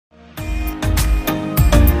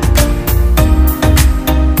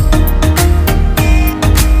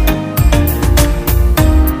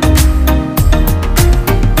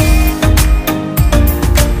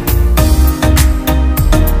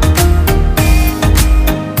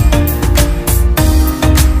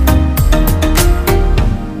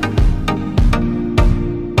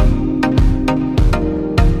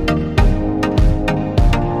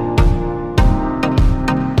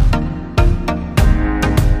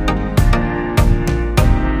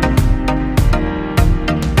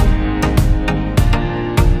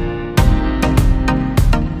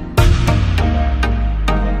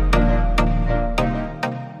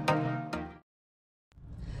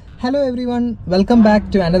Hello everyone, welcome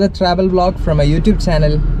back to another travel vlog from my YouTube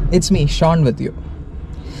channel. It's me, Shawn with you.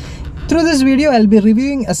 Through this video, I'll be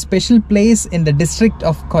reviewing a special place in the district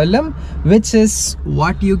of Kollam, which is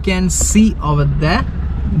what you can see over there.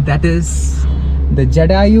 That is the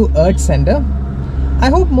Jatayu Earth Center.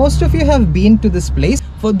 I hope most of you have been to this place.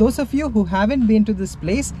 For those of you who haven't been to this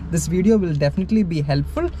place, this video will definitely be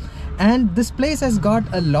helpful. And this place has got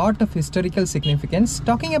a lot of historical significance.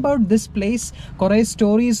 Talking about this place, kore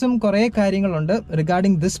stories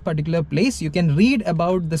regarding this particular place. You can read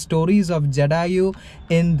about the stories of Jatayu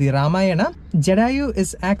in the Ramayana. Jatayu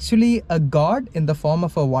is actually a god in the form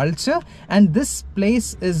of a vulture, and this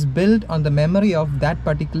place is built on the memory of that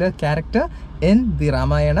particular character in the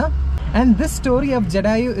Ramayana. And this story of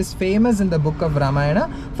Jatayu is famous in the book of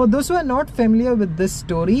Ramayana. For those who are not familiar with this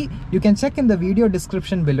story, you can check in the video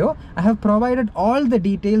description below. I have provided all the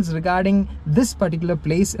details regarding this particular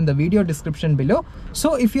place in the video description below.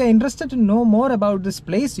 So if you are interested to know more about this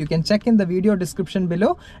place, you can check in the video description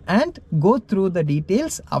below and go through the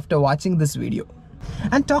details after watching this video.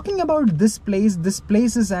 And talking about this place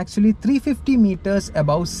is actually 350 meters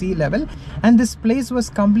above sea level, and this place was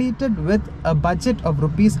completed with a budget of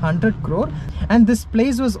rupees 100 crore, and this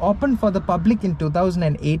place was opened for the public in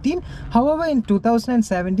 2018. However, in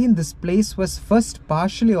 2017 this place was first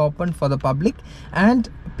partially opened for the public, and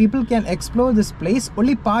people can explore this place.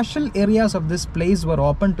 Only partial areas of this place were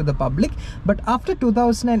open to the public, but after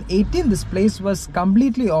 2018 this place was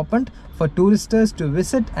completely opened for tourists to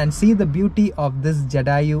visit and see the beauty of this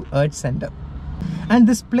Jatayu Earth Center. And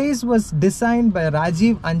this place was designed by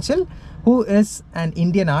Rajiv, Anchal, who is an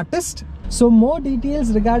Indian artist. So more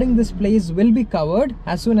details regarding this place will be covered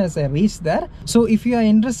as soon as I reach there. So if you are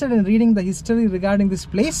interested in reading the history regarding this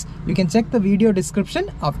place, you can check the video description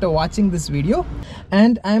after watching this video.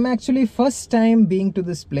 And I am actually first time being to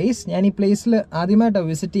this place. I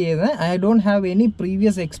don't have any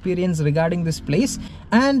previous experience regarding this place,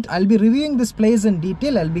 and I'll be reviewing this place in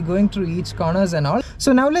detail. I'll be going through each corners and all.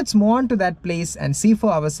 So now let's move on to that place and see for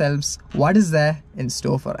ourselves what is there in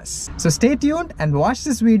store for us. So stay tuned and watch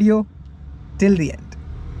this video till the end.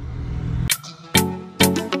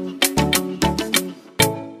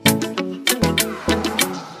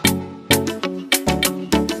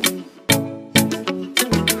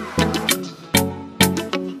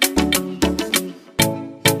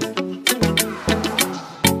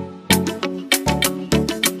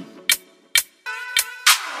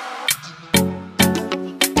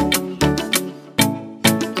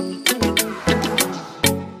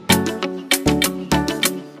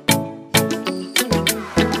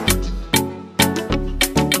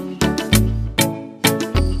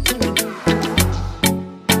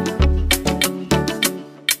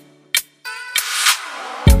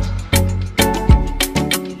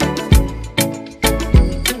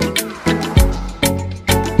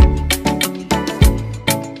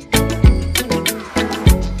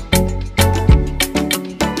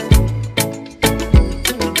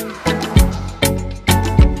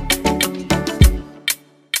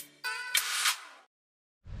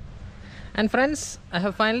 And friends, I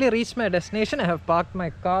have finally reached my destination. I have parked my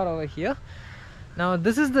car over here. Now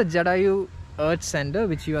this is the Jatayu Earth Center,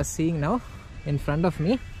 which you are seeing now in front of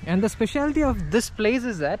me. And the specialty of this place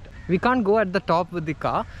is that we can't go at the top with the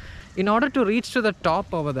car. In order to reach to the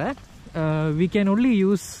top over there, we can only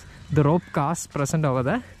use the rope cars present over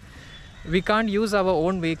there. We can't use our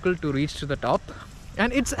own vehicle to reach to the top.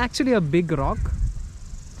 And it's actually a big rock,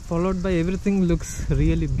 followed by everything looks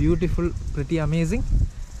really beautiful, pretty amazing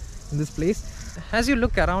in this place. As you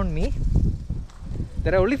look around me,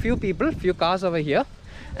 there are only few cars over here,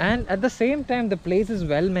 and at the same time the place is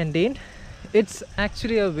well maintained. It's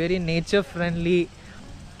actually a very nature friendly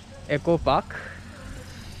eco park,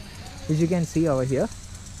 which you can see over here.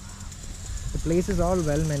 The place is all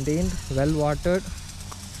well maintained, well watered,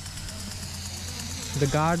 the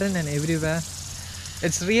garden and everywhere.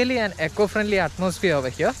 It's really an eco friendly atmosphere over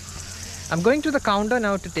here. I'm going to the counter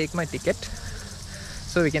now to take my ticket,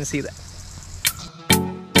 so we can see that.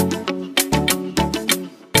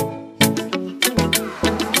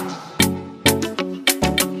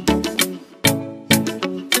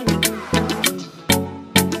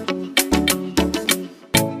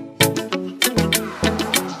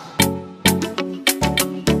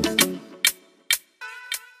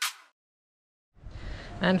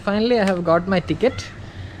 And finally I have got my ticket.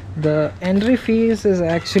 The entry fees is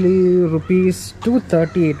actually rupees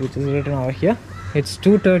 238, which is written over here. It's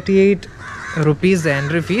 238 rupees the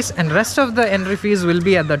entry fees, and rest of the entry fees will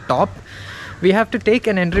be at the top. We have to take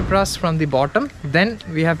an entry pass from the bottom, then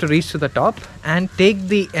we have to reach to the top and take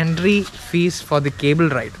the entry fees for the cable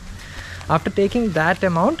ride. After taking that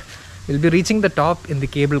amount, We'll be reaching the top in the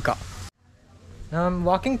cable car. Now I'm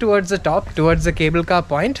walking towards the top, towards the cable car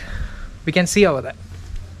point. We can see over there.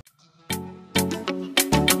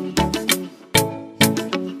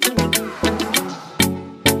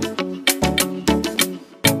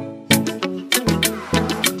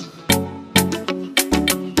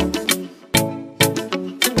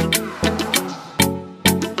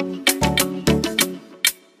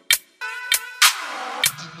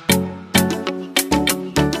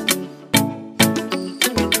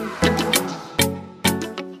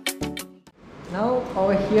 Now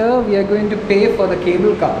over here we are going to pay for the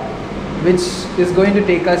cable car, which is going to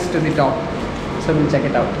take us to the top. So we'll check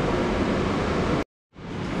it out.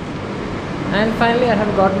 And finally I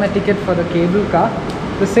have got my ticket for the cable car.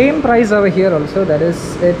 The same price over here also, that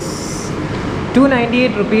is, it's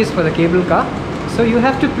 298 rupees for the cable car. So you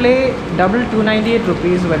have to pay double 298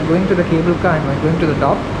 rupees while going to the cable car and while going to the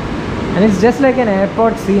top. And it's just like an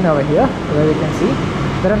airport scene over here, where you can see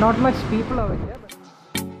there are not much people over here.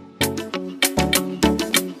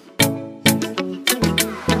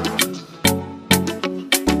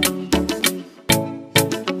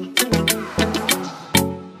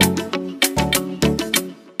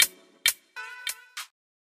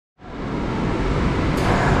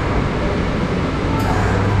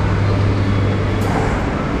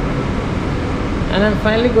 And I'm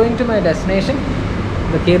finally going to my destination,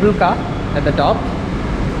 the cable car at the top.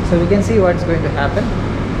 So we can see what's going to happen.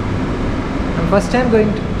 I'm first time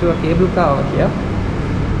going to a cable car over here.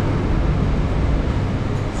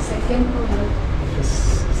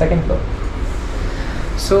 Second floor.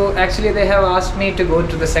 So actually they have asked me to go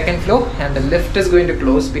to the second floor, and the lift is going to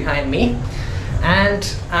close behind me.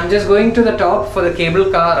 And I'm just going to the top for the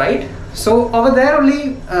cable car ride. So over there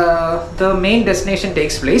only the main destination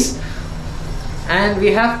takes place. And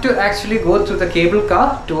we have to actually go through the cable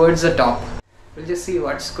car towards the top. We'll just see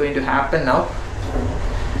what's going to happen now.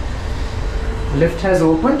 Lift has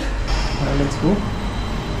opened. Now let's go.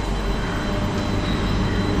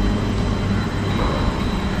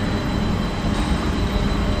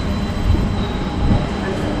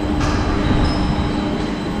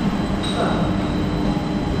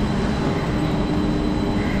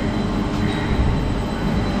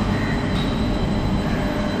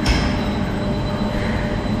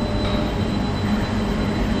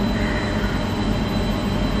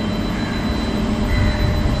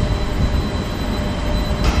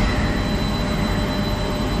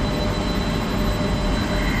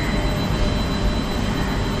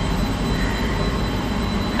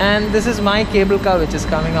 And this is my cable car which is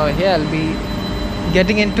coming over here. I'll be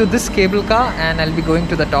getting into this cable car and I'll be going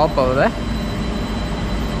to the top over there.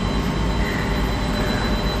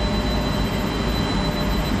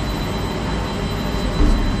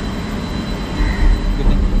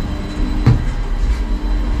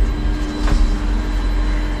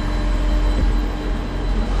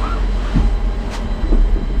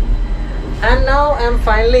 And now I'm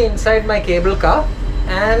finally inside my cable car.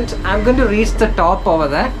 And I'm going to reach the top over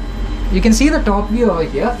there. You can see the top view over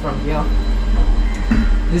here from here.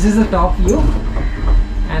 This is the top view,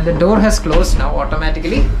 and the door has closed now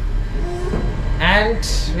automatically. And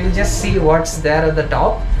we'll just see what's there at the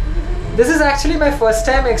top. This is actually my first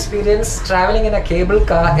time experience traveling in a cable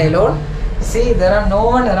car alone. See, there are no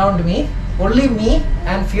one around me, only me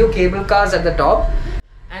and few cable cars at the top.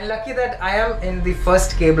 And lucky that I am in the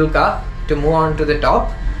first cable car to move on to the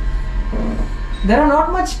top. There are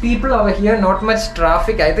not much people over here, not much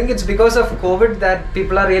traffic. I think it's because of COVID that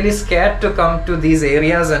people are really scared to come to these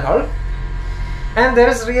areas and all. And there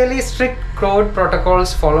is really strict crowd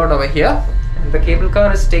protocols followed over here. And the cable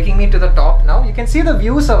car is taking me to the top now. You can see the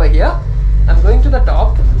views over here. I'm going to the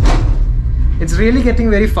top. It's really getting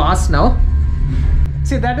very fast now.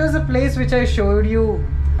 See, that was the place which I showed you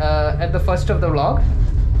at the first of the vlog.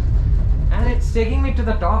 And it's taking me to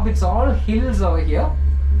the top. It's all hills over here.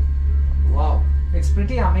 Wow, it's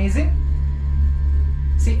pretty amazing.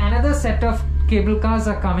 See, another set of cable cars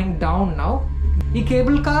are coming down now. These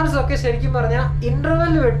cable cars are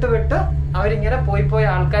interval vittu avaru ingane poi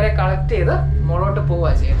aalkare collect cheythu molottu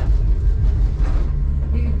pova cheyna.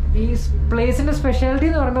 This place inde specialty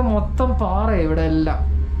ennu parayumbol mottham paara ivide ella.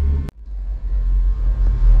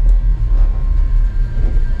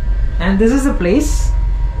 And this is the place.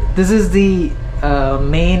 This is the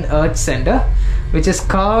main Earth Center, which is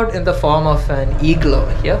carved in the form of an eagle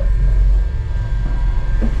over here.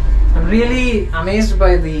 I'm really amazed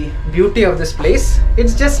by the beauty of this place.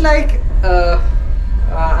 It's just like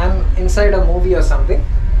I'm inside a movie or something.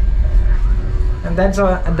 And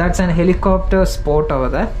that's an helicopter spot over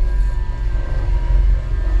there.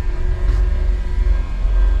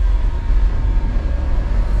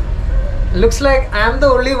 Looks like I'm the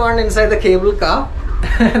only one inside the cable car.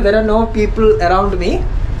 There are no people around me.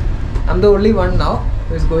 I'm the only one now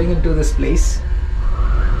who is going into this place.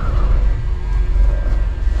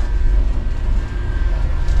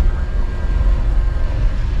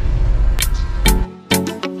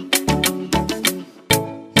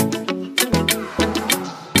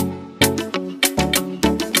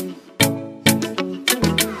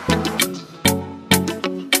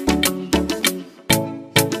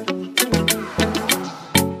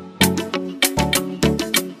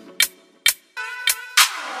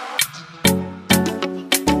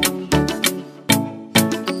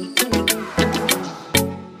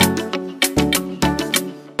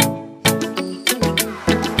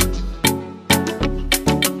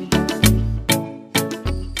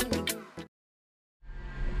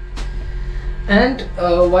 And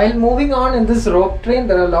while moving on in this rope train,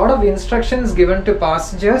 there are a lot of instructions given to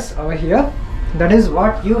passengers over here. That is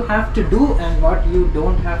what you have to do and what you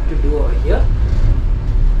don't have to do over here.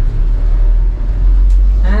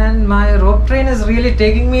 And my rope train is really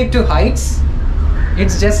taking me to heights.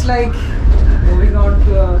 It's just like moving on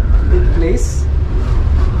to a big place.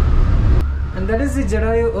 And that is the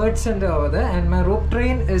Jatayu Earth Center over there, and my rope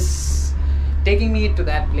train is taking me to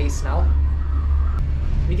that place now.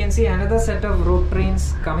 We can see another set of rope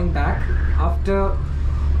trains coming back after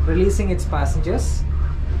releasing its passengers.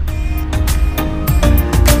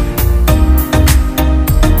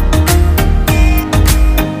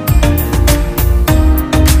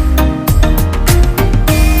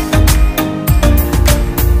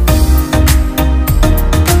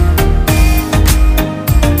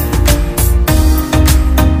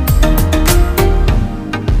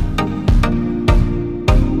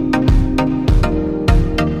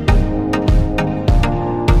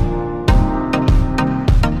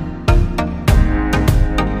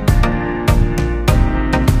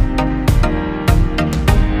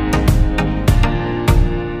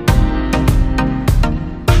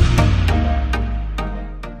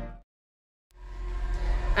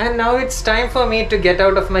 And now it's time for me to get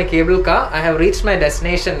out of my cable car. I have reached my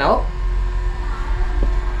destination now.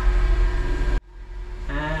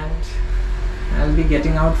 And I'll be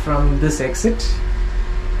getting out from this exit.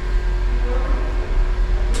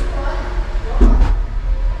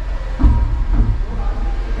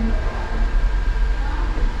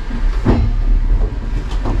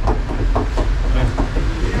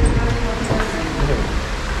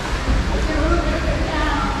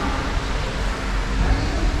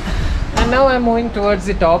 Now I'm moving towards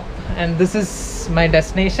the top, and this is my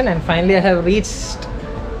destination, and finally I have reached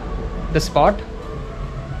the spot.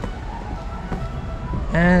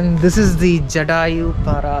 And this is the Jatayu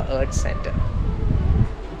Earth Center.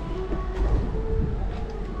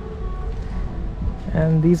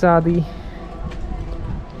 And these are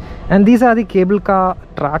the cable car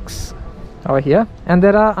tracks over here, and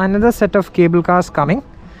there are another set of cable cars coming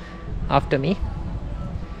after me.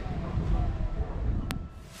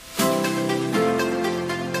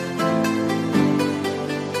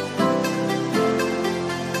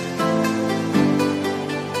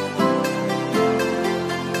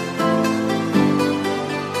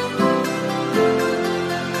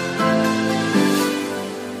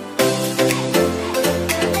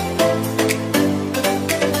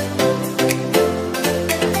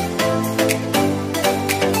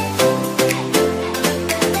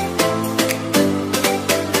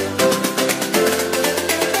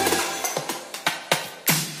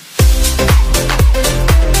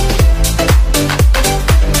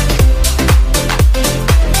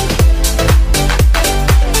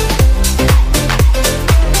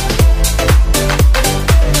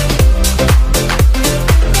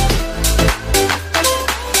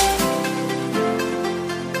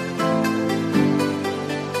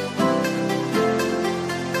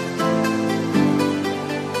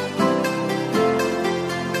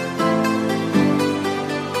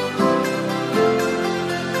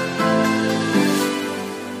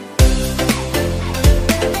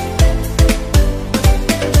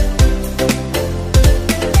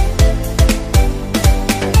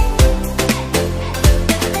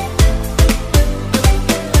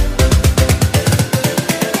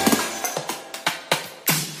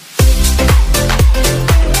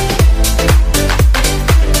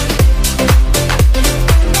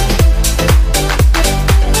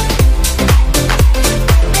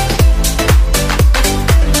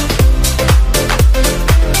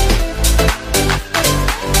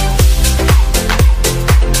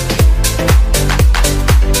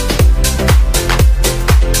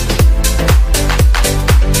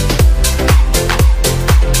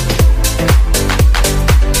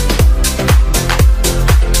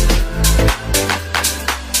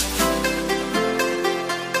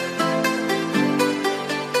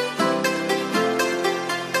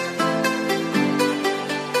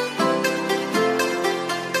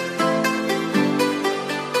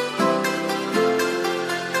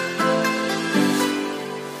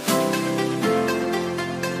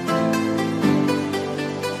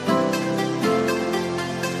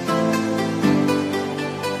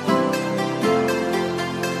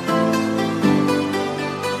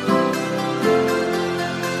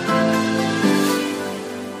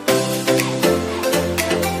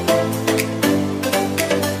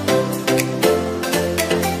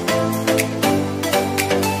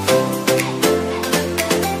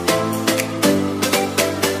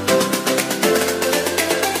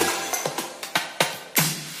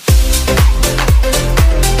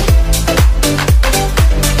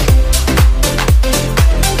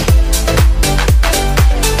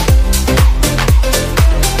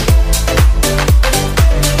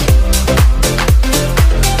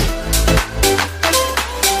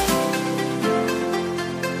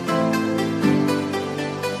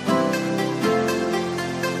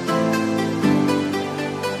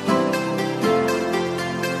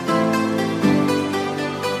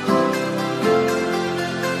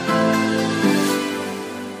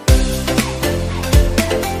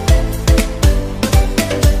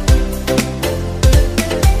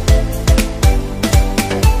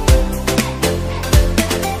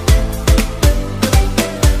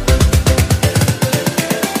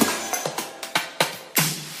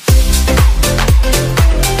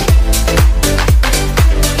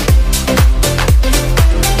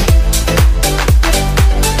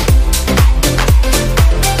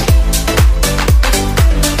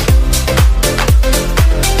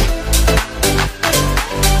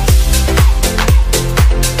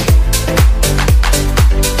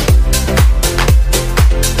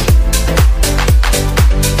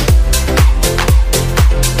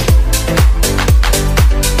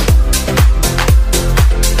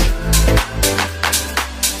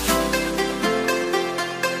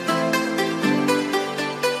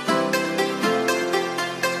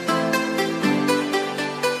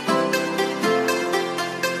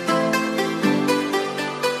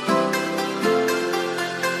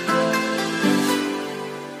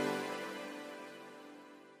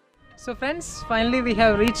 So friends, finally we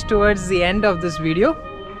have reached towards the end of this video.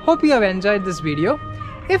 Hope you have enjoyed this video.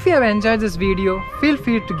 If you have enjoyed this video, feel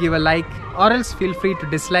free to give a like or else feel free to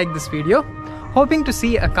dislike this video. Hoping to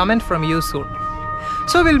see a comment from you soon.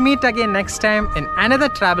 So we'll meet again next time in another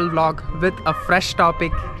travel vlog with a fresh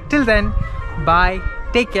topic. Till then, bye,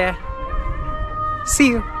 take care, see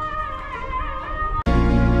you.